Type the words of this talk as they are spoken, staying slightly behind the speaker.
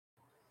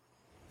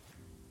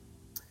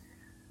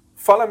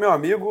Fala, meu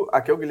amigo,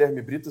 aqui é o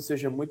Guilherme Brito,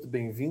 seja muito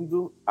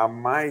bem-vindo a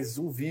mais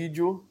um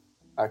vídeo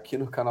aqui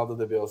no canal da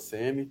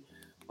DBLCM,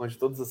 onde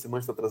todas as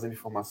semanas está trazendo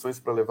informações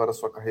para levar a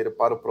sua carreira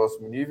para o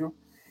próximo nível.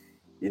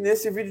 E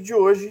nesse vídeo de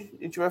hoje,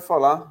 a gente vai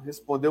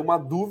responder uma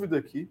dúvida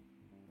aqui,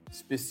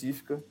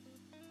 específica,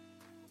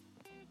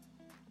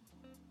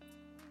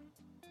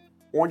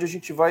 onde a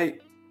gente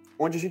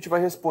vai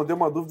responder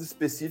uma dúvida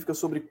específica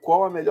sobre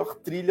qual a melhor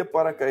trilha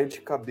para cair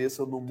de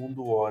cabeça no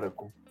mundo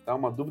Oracle. Tá?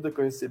 Uma dúvida que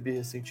eu recebi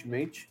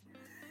recentemente.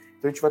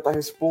 Então a gente vai estar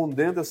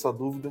respondendo essa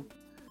dúvida,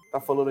 tá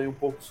falando aí um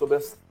pouco sobre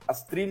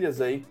as trilhas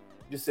aí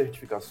de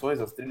certificações,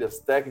 as trilhas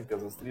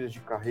técnicas, as trilhas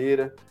de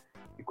carreira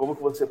e como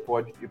que você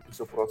pode ir para o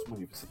seu próximo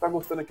nível. Se está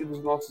gostando aqui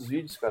dos nossos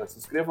vídeos, cara, se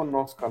inscreva no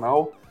nosso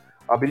canal,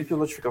 habilite as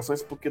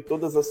notificações porque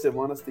todas as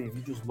semanas tem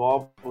vídeos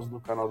novos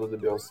no canal da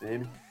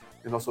DBLCM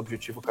e nosso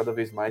objetivo cada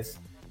vez mais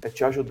é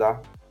te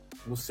ajudar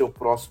no seu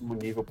próximo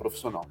nível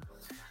profissional.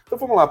 Então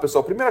vamos lá,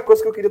 pessoal. Primeira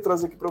coisa que eu queria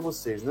trazer aqui para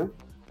vocês, né?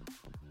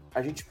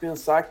 A gente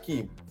pensar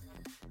que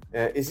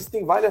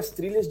existem várias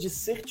trilhas de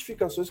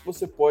certificações que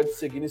você pode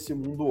seguir nesse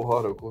mundo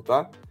Oracle,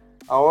 tá?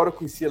 A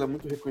Oracle em si ela é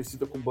muito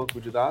reconhecida como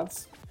banco de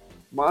dados,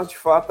 mas de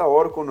fato a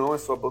Oracle não é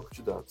só banco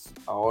de dados.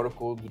 A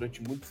Oracle,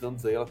 durante muitos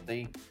anos aí, ela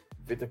tem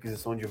feito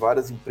aquisição de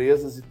várias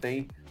empresas e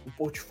tem um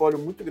portfólio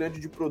muito grande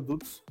de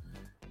produtos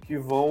que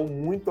vão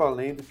muito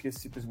além do que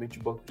simplesmente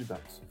banco de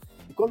dados.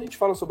 E quando a gente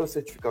fala sobre as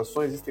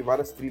certificações, existem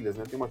várias trilhas,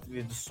 né? Tem uma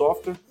trilha de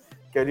software,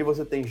 que ali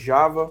você tem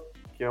Java,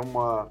 que é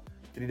uma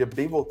trilha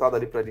bem voltada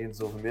ali para a linha de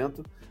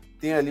desenvolvimento.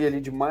 Tem a linha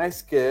de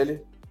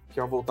MySQL, que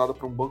é voltada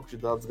para um banco de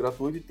dados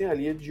gratuito, e tem a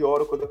linha de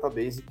Oracle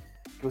Database,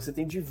 que você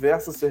tem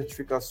diversas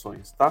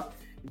certificações, tá?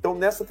 Então,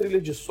 nessa trilha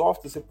de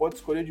software, você pode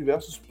escolher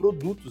diversos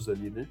produtos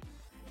ali, né?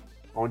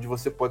 Onde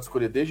você pode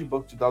escolher desde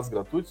banco de dados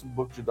gratuitos,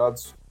 banco de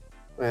dados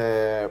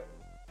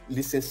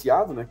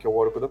licenciado, né? Que é o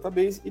Oracle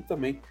Database, e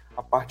também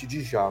a parte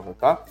de Java,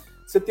 tá?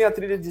 Você tem a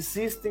trilha de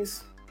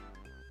Systems,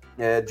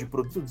 de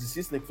produtos de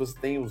Systems, né? Que você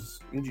tem os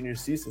Engineer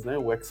Systems, né?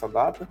 O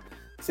Exadata.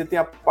 Você tem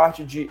a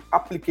parte de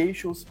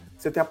applications,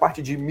 você tem a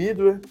parte de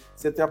middleware,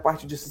 você tem a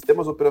parte de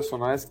sistemas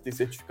operacionais, que tem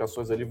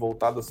certificações ali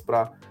voltadas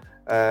para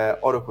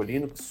Oracle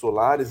Linux,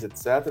 Solaris,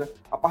 etc.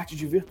 A parte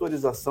de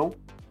virtualização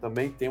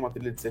também tem uma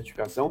trilha de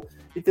certificação.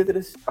 E tem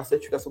a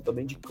certificação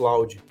também de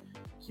cloud,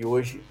 que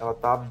hoje ela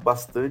está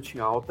bastante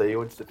em alta, aí,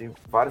 onde você tem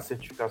várias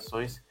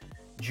certificações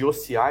de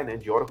OCI, né,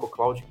 de Oracle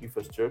Cloud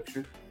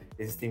Infrastructure.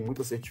 Existem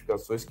muitas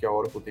certificações que a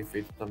Oracle tem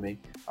feito também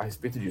a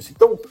respeito disso.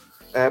 Então,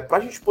 para a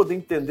gente poder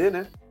entender,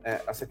 né,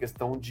 essa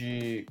questão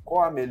de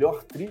qual a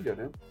melhor trilha,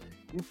 né,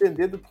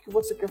 entender do que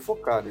você quer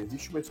focar. Né?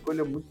 Existe uma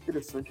escolha muito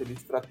interessante ali,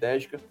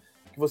 estratégica,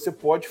 que você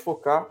pode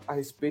focar a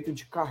respeito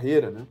de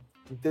carreira, né?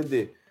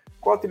 Entender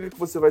qual a trilha que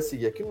você vai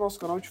seguir. Aqui no nosso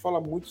canal a gente fala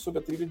muito sobre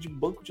a trilha de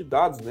banco de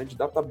dados, né, de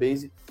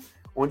database,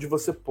 onde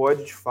você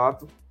pode, de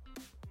fato,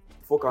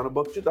 focar no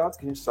banco de dados,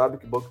 que a gente sabe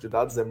que banco de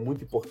dados é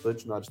muito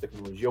importante na área de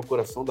tecnologia, é o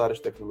coração da área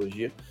de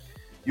tecnologia,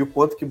 e o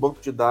quanto que banco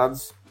de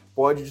dados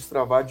pode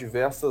destravar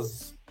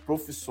diversas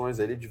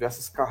profissões, ali,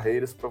 diversas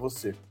carreiras para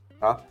você,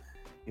 tá?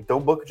 Então,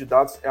 o banco de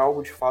dados é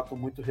algo, de fato,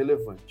 muito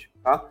relevante,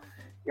 tá?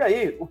 E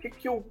aí, o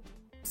que eu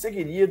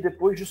seguiria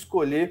depois de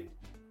escolher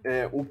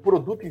o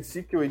produto em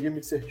si que eu iria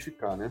me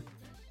certificar, né?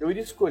 Eu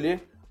iria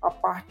escolher a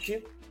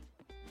parte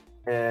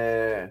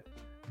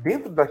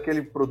dentro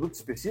daquele produto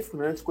específico,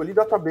 né? Eu escolhi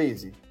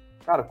database.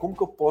 Cara, como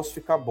que eu posso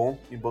ficar bom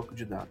em banco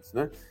de dados,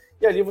 né?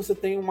 E ali você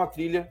tem uma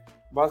trilha,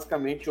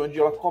 basicamente, onde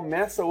ela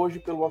começa hoje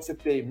pelo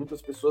OCP, e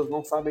muitas pessoas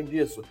não sabem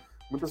disso.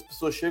 Muitas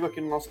pessoas chegam aqui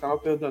no nosso canal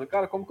perguntando,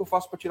 cara, como que eu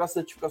faço para tirar a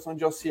certificação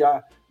de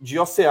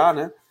OCA,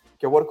 né?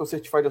 Que é o Oracle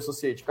Certified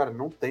Associate. Cara,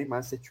 não tem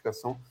mais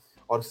certificação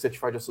Oracle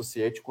Certified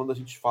Associate quando a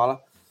gente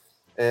fala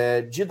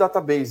de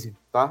database,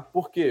 tá?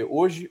 Porque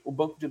hoje o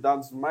banco de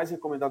dados mais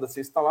recomendado a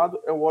ser instalado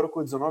é o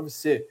Oracle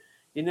 19c.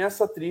 E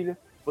nessa trilha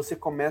você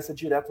começa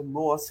direto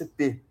no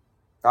OCP,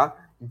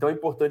 tá? Então é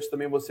importante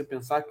também você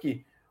pensar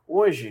que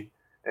hoje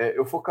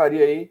eu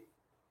focaria aí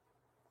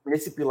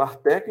nesse pilar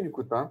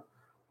técnico, tá?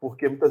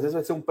 Porque muitas vezes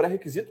vai ser um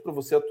pré-requisito para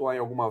você atuar em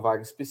alguma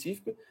vaga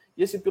específica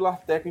e esse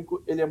pilar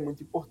técnico ele é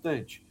muito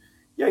importante.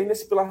 E aí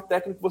nesse pilar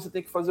técnico você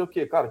tem que fazer o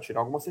quê? Cara,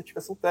 tirar alguma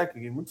certificação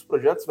técnica. Em muitos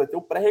projetos vai ter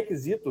o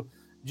pré-requisito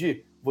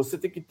de você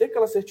ter que ter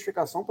aquela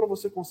certificação para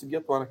você conseguir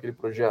atuar naquele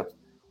projeto.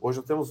 Hoje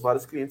nós temos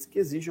vários clientes que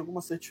exigem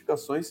algumas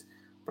certificações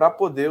para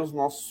poder os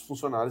nossos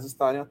funcionários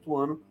estarem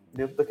atuando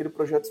dentro daquele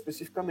projeto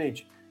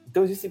especificamente.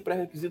 Então, existem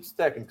pré-requisitos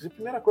técnicos. E a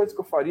primeira coisa que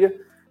eu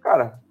faria,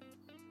 cara,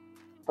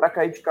 para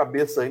cair de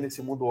cabeça aí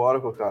nesse mundo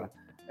Oracle, cara,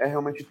 é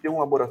realmente ter um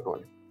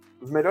laboratório.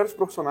 Os melhores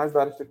profissionais da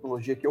área de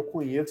tecnologia que eu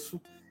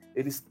conheço,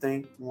 eles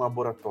têm um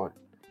laboratório.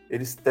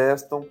 Eles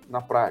testam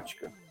na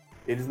prática.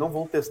 Eles não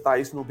vão testar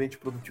isso no ambiente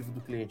produtivo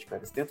do cliente, cara.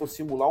 Eles tentam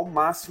simular o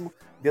máximo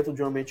dentro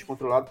de um ambiente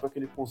controlado para que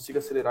ele consiga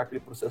acelerar aquele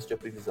processo de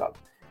aprendizado.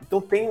 Então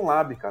tem um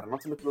lab, cara.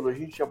 Nossa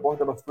metodologia a gente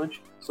aborda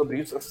bastante sobre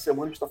isso. Essa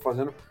semana a gente está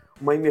fazendo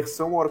uma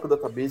imersão Oracle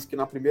Database, que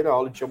na primeira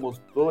aula a gente já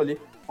mostrou ali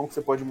como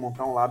você pode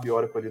montar um lab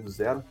Oracle ali do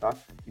zero, tá?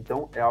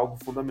 Então é algo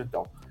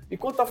fundamental. E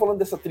quando tá falando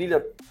dessa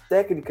trilha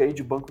técnica aí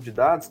de banco de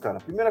dados, cara,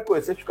 primeira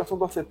coisa, certificação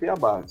do OCP é a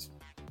base.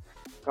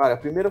 Cara, a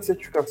primeira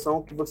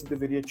certificação que você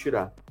deveria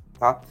tirar,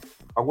 tá?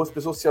 Algumas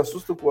pessoas se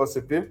assustam com o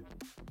ACP,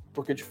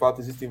 porque de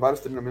fato existem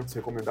vários treinamentos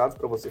recomendados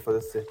para você fazer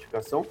essa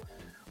certificação,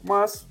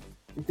 mas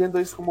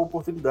entenda isso como uma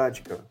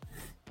oportunidade, cara.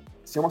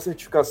 Se é uma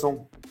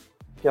certificação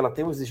que ela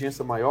tem uma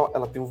exigência maior,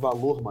 ela tem um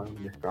valor maior no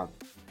mercado.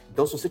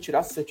 Então, se você tirar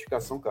essa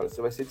certificação, cara,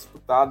 você vai ser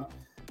disputado,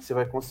 você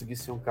vai conseguir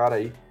ser um cara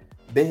aí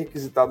bem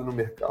requisitado no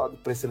mercado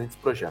para excelentes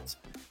projetos.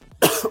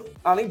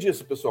 Além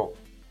disso, pessoal,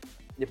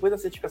 depois da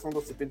certificação do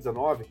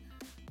CP19,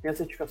 tem as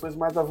certificações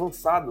mais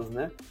avançadas,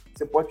 né?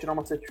 Você pode tirar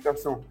uma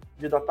certificação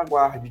de data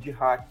guard, de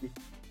hack,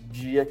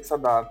 de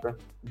Exadata,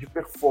 de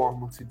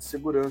performance, de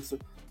segurança.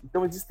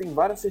 Então, existem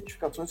várias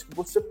certificações que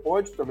você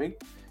pode também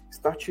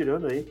estar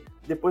tirando aí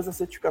depois da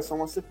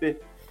certificação ACP.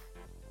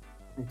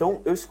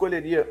 Então, eu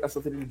escolheria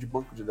essa trilha de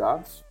banco de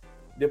dados.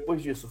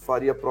 Depois disso,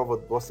 faria a prova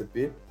do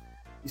ACP.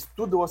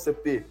 Estuda o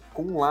ACP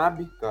com um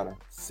lab, cara,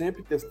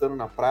 sempre testando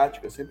na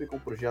prática, sempre com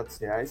projetos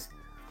reais.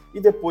 E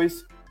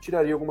depois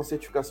tiraria alguma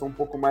certificação um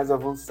pouco mais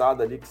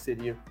avançada ali, que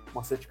seria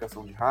uma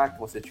certificação de hack,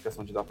 uma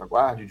certificação de data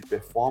guard, de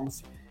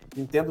performance.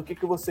 Entenda o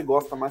que você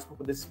gosta mais para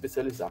poder se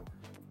especializar.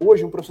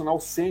 Hoje, um profissional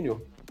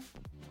sênior,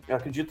 eu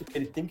acredito que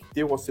ele tem que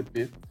ter o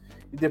ACP.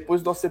 E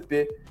depois do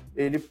ACP,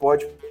 ele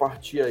pode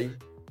partir aí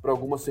para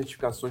algumas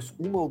certificações,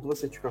 uma ou duas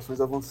certificações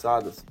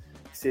avançadas,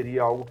 que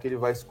seria algo que ele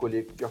vai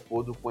escolher de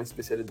acordo com a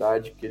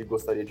especialidade que ele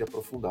gostaria de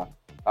aprofundar,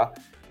 tá?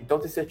 Então,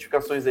 tem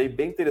certificações aí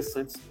bem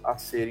interessantes a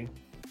serem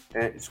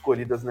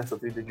escolhidas nessa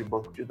trilha de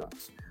banco de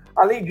dados.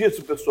 Além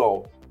disso,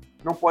 pessoal,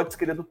 não pode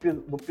esquecer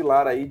do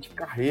pilar aí de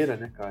carreira,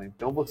 né, cara?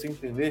 Então, você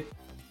entender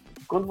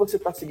que quando você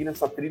está seguindo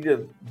essa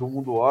trilha do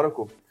mundo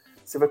Oracle,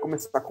 você vai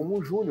começar como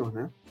um júnior,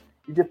 né?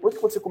 E depois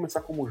que você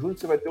começar como júnior,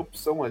 você vai ter a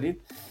opção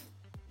ali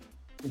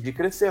de ir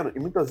crescendo. E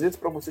muitas vezes,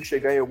 para você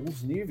chegar em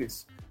alguns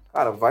níveis,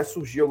 cara, vai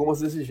surgir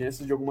algumas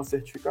exigências de algumas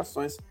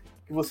certificações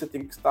que você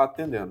tem que estar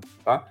atendendo,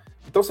 tá?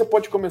 Então, você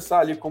pode começar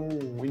ali como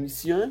um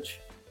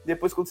iniciante,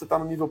 depois, quando você está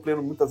no nível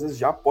pleno, muitas vezes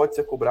já pode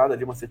ser cobrada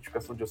ali uma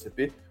certificação de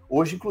OCP.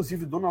 Hoje,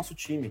 inclusive, do nosso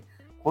time,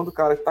 quando o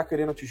cara está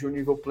querendo atingir o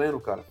nível pleno,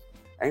 cara,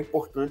 é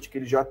importante que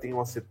ele já tenha o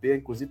OCP,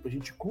 inclusive, para a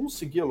gente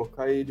conseguir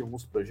alocar ele em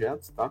alguns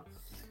projetos, tá?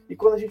 E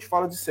quando a gente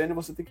fala de sênior,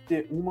 você tem que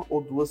ter uma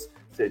ou duas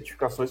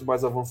certificações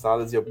mais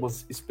avançadas e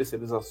algumas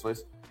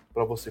especializações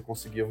para você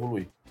conseguir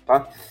evoluir,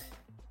 tá?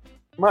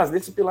 Mas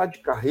nesse pilar de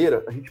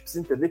carreira, a gente precisa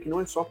entender que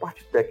não é só a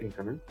parte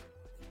técnica, né?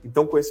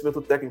 Então,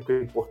 conhecimento técnico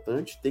é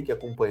importante, tem que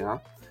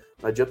acompanhar.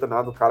 Não adianta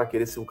nada o cara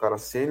querer ser um cara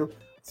sênior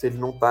se ele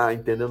não está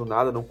entendendo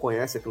nada, não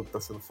conhece aquilo que está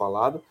sendo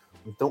falado.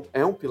 Então,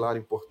 é um pilar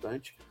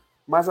importante.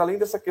 Mas, além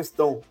dessa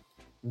questão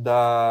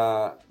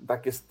da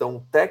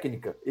questão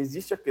técnica,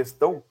 existe a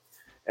questão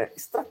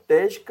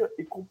estratégica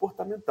e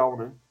comportamental,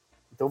 né?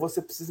 Então,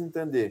 você precisa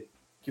entender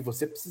que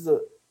você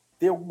precisa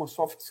ter algumas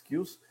soft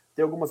skills,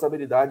 ter algumas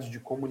habilidades de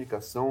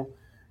comunicação,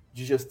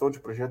 de gestão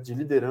de projetos, de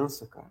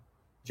liderança, cara,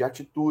 de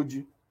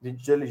atitude, de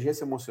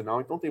inteligência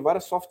emocional. Então, tem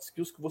várias soft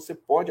skills que você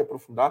pode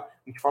aprofundar.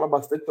 A gente fala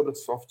bastante sobre as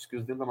soft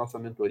skills dentro da nossa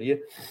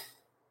mentoria,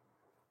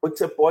 onde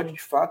você pode,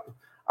 de fato,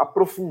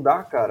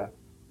 aprofundar, cara,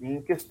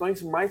 em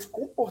questões mais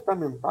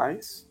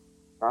comportamentais,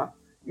 tá?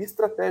 E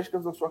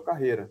estratégicas da sua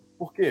carreira.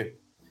 Por quê?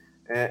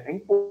 É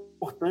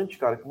importante,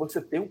 cara, que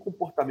você tenha um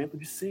comportamento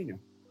de sênior.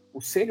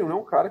 O sênior não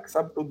é um cara que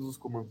sabe todos os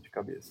comandos de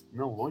cabeça.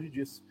 Não, longe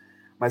disso.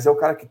 Mas é o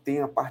cara que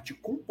tem a parte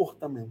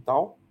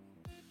comportamental,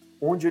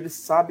 onde ele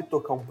sabe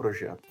tocar um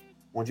projeto,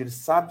 onde ele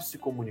sabe se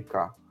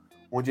comunicar,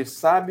 onde ele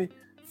sabe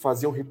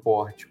fazer um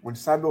report, onde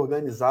sabe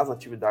organizar as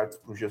atividades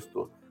para o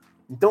gestor.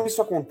 Então,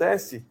 isso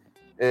acontece,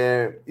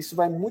 isso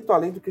vai muito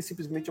além do que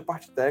simplesmente a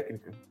parte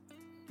técnica.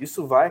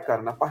 Isso vai,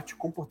 cara, na parte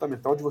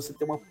comportamental de você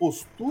ter uma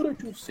postura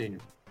de um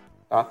sênior,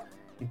 tá?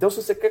 Então,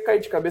 se você quer cair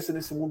de cabeça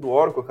nesse mundo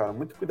Oracle, cara,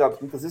 muito cuidado.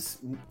 Muitas vezes,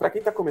 para quem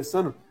está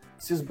começando,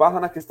 se esbarra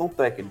na questão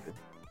técnica.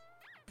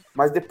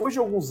 Mas depois de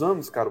alguns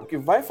anos, cara, o que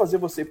vai fazer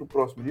você ir para o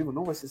próximo nível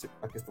não vai ser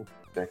a questão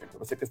técnica,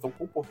 vai ser a questão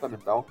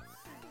comportamental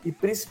e,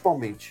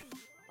 principalmente,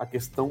 a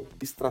questão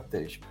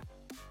estratégica.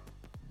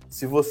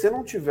 Se você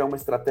não tiver uma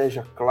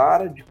estratégia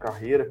clara de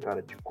carreira,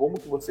 cara, de como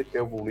que você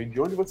quer evoluir,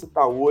 de onde você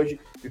está hoje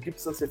e o que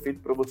precisa ser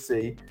feito para você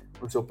ir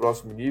para o seu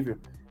próximo nível,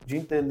 de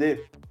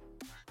entender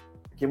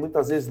que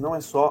muitas vezes não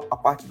é só a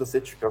parte das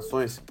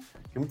certificações,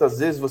 que muitas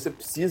vezes você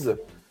precisa,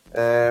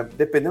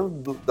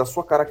 dependendo da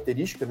sua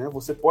característica, né,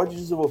 você pode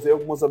desenvolver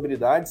algumas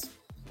habilidades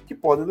que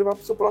podem levar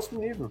para o seu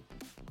próximo nível.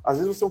 Às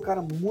vezes você é um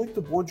cara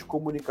muito bom de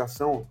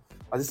comunicação,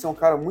 às vezes você é um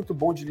cara muito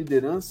bom de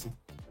liderança,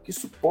 que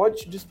isso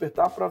pode te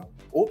despertar para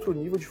outro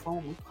nível de forma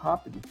muito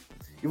rápida.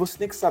 E você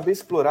tem que saber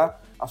explorar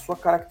a sua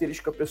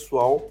característica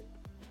pessoal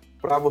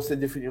para você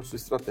definir a sua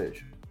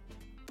estratégia.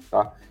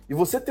 Tá? E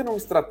você tendo uma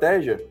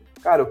estratégia,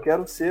 cara, eu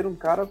quero ser um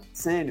cara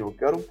sênior, eu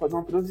quero fazer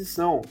uma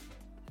transição.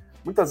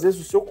 Muitas vezes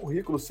o seu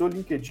currículo, o seu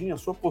LinkedIn, a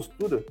sua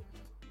postura,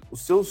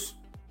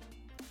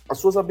 as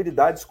suas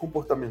habilidades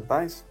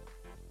comportamentais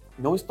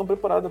não estão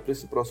preparadas para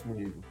esse próximo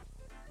nível.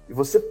 E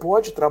você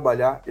pode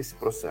trabalhar esse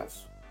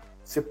processo.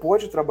 Você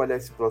pode trabalhar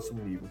esse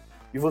próximo nível.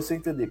 E você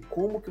entender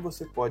como que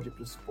você pode ir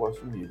para esse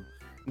próximo nível.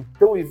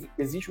 Então,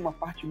 existe uma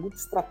parte muito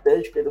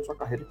estratégica aí da sua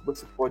carreira que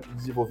você pode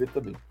desenvolver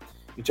também.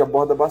 A gente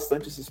aborda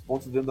bastante esses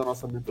pontos dentro da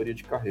nossa mentoria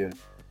de carreira.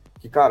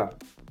 Que, cara,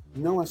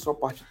 não é só a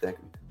parte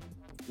técnica.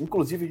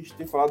 Inclusive, a gente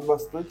tem falado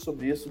bastante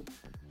sobre isso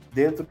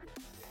dentro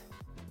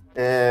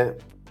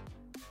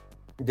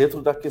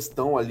da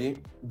questão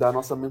ali da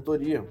nossa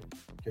mentoria,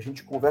 que a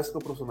gente conversa com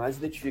profissionais e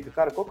identifica,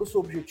 cara, qual que é o seu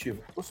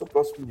objetivo? Qual é o seu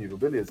próximo nível?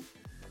 Beleza.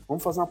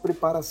 Vamos fazer uma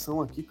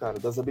preparação aqui, cara,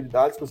 das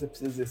habilidades que você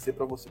precisa exercer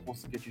para você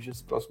conseguir atingir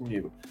esse próximo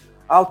nível.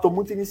 Ah, eu estou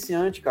muito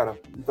iniciante, cara.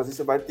 Muitas vezes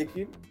você vai ter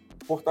que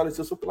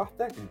fortalecer o seu pilar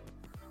técnico.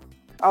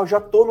 Ah, eu já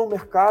estou no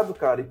mercado,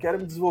 cara, e quero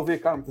me desenvolver.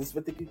 Cara, muitas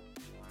vezes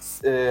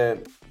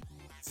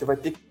você vai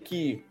ter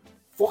que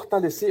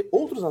fortalecer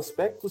outros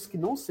aspectos que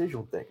não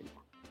sejam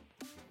técnicos.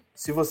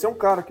 Se você é um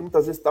cara que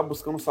muitas vezes está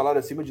buscando um salário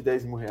acima de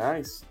 10 mil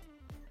reais,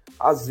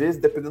 às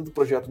vezes, dependendo do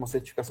projeto, uma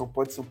certificação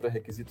pode ser um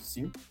pré-requisito,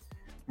 sim,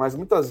 mas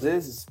muitas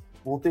vezes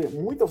vão ter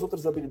muitas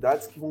outras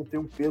habilidades que vão ter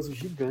um peso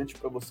gigante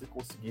para você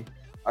conseguir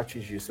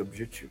atingir esse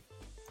objetivo,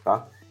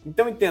 tá?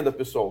 Então entenda,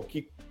 pessoal,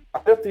 que a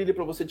trilha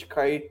para você de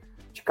cair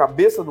de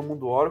cabeça no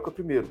mundo Oracle,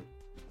 primeiro,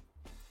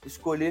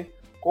 escolher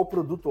qual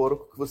produto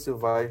Oracle que você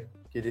vai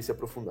querer se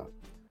aprofundar.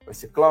 Vai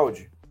ser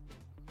cloud?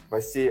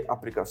 Vai ser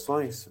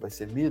aplicações? Vai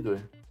ser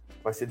middleware?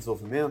 Vai ser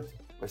desenvolvimento?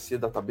 Vai ser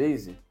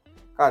database?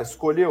 Cara,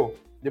 escolheu?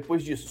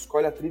 Depois disso,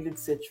 escolhe a trilha de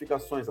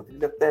certificações, a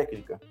trilha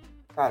técnica.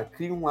 Cara,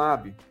 cria um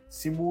lab,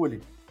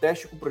 simule,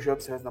 teste com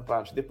projetos reais na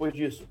prática. Depois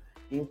disso,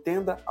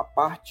 entenda a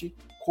parte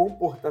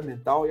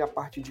comportamental e a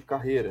parte de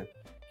carreira,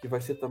 que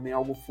vai ser também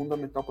algo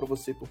fundamental para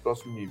você para o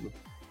próximo nível.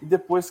 E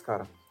depois,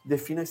 cara,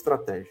 defina a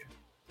estratégia.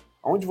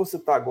 Onde você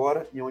está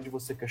agora e onde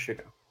você quer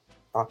chegar.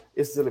 Tá?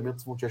 Esses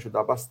elementos vão te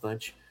ajudar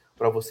bastante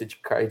para você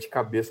cair de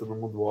cabeça no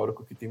mundo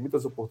Oracle, que tem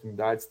muitas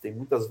oportunidades, tem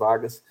muitas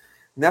vagas.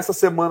 Nessa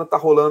semana está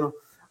rolando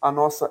a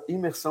nossa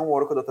imersão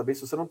Oracle Database.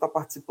 Se você não está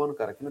participando,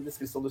 cara, aqui na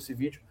descrição desse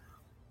vídeo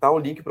tá o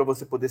link para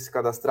você poder se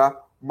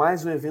cadastrar.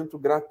 Mais um evento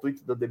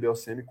gratuito da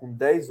DBOCM com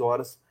 10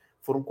 horas.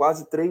 Foram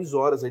quase 3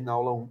 horas aí na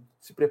aula 1.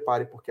 Se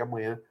prepare, porque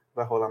amanhã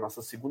vai rolar a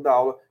nossa segunda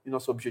aula e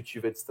nosso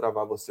objetivo é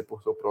destravar você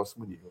por seu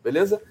próximo nível,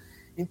 beleza?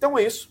 Então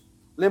é isso.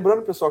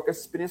 Lembrando, pessoal, que essa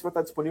experiência vai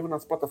estar disponível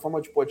nas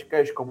plataformas de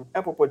podcast como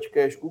Apple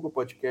Podcast, Google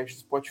Podcast,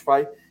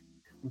 Spotify.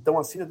 Então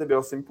assine a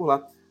DBOCM por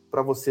lá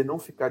para você não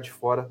ficar de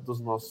fora dos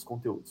nossos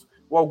conteúdos.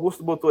 O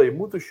Augusto botou aí,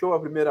 muito show a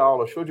primeira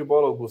aula. Show de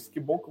bola, Augusto. Que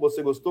bom que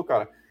você gostou,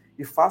 cara.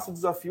 E faça o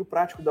desafio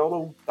prático da aula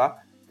 1,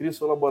 tá? Crie o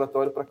seu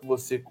laboratório para que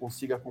você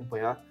consiga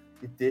acompanhar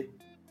e ter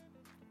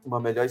uma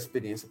melhor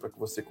experiência para que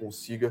você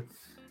consiga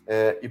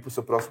ir para o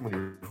seu próximo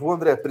nível. Ô,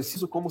 André,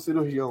 preciso como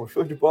cirurgião.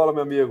 Show de bola,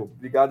 meu amigo.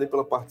 Obrigado aí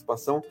pela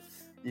participação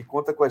e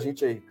conta com a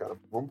gente aí, cara.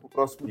 Vamos para o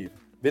próximo nível.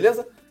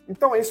 Beleza?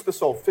 Então é isso,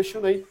 pessoal.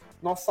 Fechando aí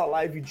nossa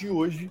live de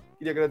hoje.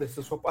 Queria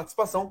agradecer a sua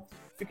participação.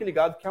 Fique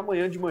ligado que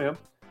amanhã de manhã,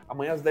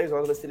 amanhã às 10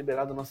 horas, vai ser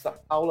liberada a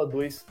nossa aula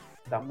 2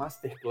 da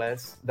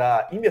Masterclass,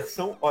 da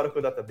imersão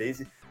Oracle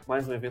Database,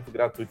 mais um evento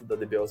gratuito da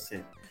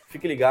DBOCM.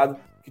 Fique ligado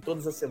que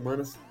todas as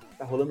semanas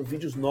tá rolando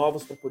vídeos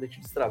novos para poder te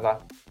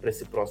destravar para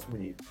esse próximo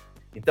nível.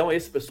 Então é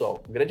isso,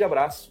 pessoal. Um grande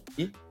abraço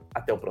e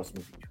até o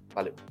próximo vídeo.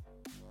 Valeu!